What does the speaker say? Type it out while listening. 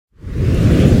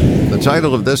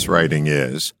title of this writing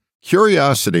is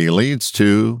Curiosity Leads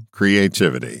to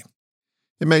Creativity.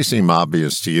 It may seem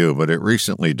obvious to you, but it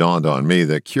recently dawned on me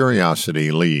that curiosity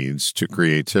leads to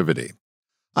creativity.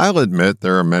 I'll admit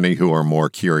there are many who are more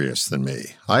curious than me.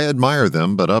 I admire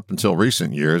them, but up until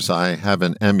recent years, I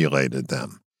haven't emulated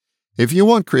them. If you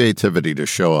want creativity to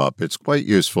show up, it's quite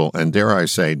useful and, dare I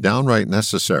say, downright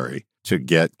necessary to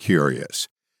get curious.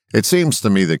 It seems to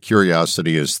me that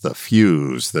curiosity is the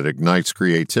fuse that ignites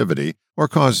creativity or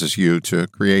causes you to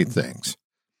create things.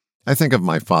 I think of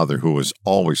my father, who was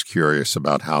always curious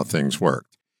about how things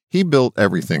worked. He built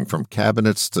everything from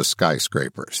cabinets to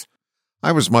skyscrapers.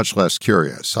 I was much less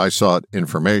curious. I sought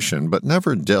information, but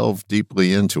never delved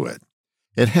deeply into it.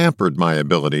 It hampered my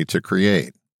ability to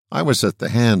create. I was at the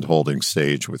hand-holding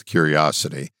stage with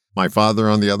curiosity. My father,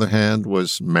 on the other hand,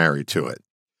 was married to it.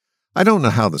 I don't know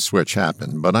how the switch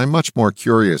happened, but I'm much more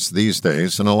curious these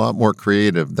days and a lot more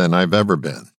creative than I've ever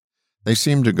been. They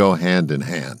seem to go hand in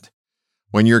hand.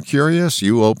 When you're curious,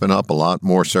 you open up a lot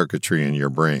more circuitry in your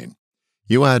brain.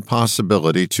 You add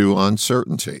possibility to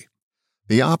uncertainty.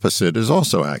 The opposite is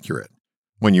also accurate.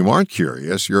 When you aren't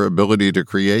curious, your ability to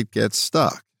create gets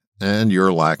stuck, and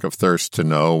your lack of thirst to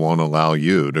know won't allow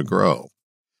you to grow.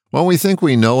 When we think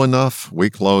we know enough, we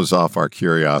close off our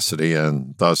curiosity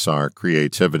and thus our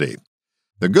creativity.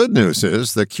 The good news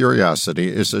is that curiosity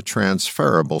is a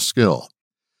transferable skill.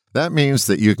 That means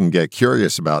that you can get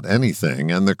curious about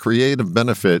anything, and the creative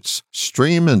benefits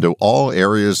stream into all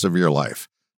areas of your life,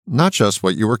 not just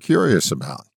what you were curious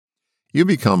about. You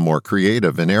become more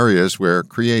creative in areas where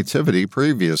creativity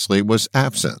previously was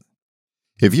absent.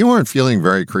 If you aren't feeling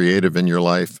very creative in your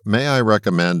life, may I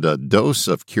recommend a dose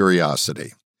of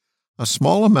curiosity? A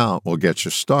small amount will get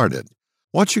you started.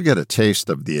 Once you get a taste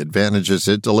of the advantages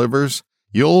it delivers,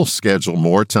 you'll schedule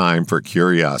more time for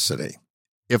curiosity.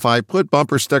 If I put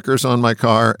bumper stickers on my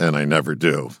car, and I never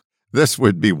do, this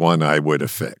would be one I would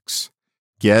affix.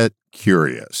 Get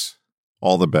curious.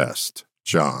 All the best,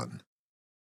 John.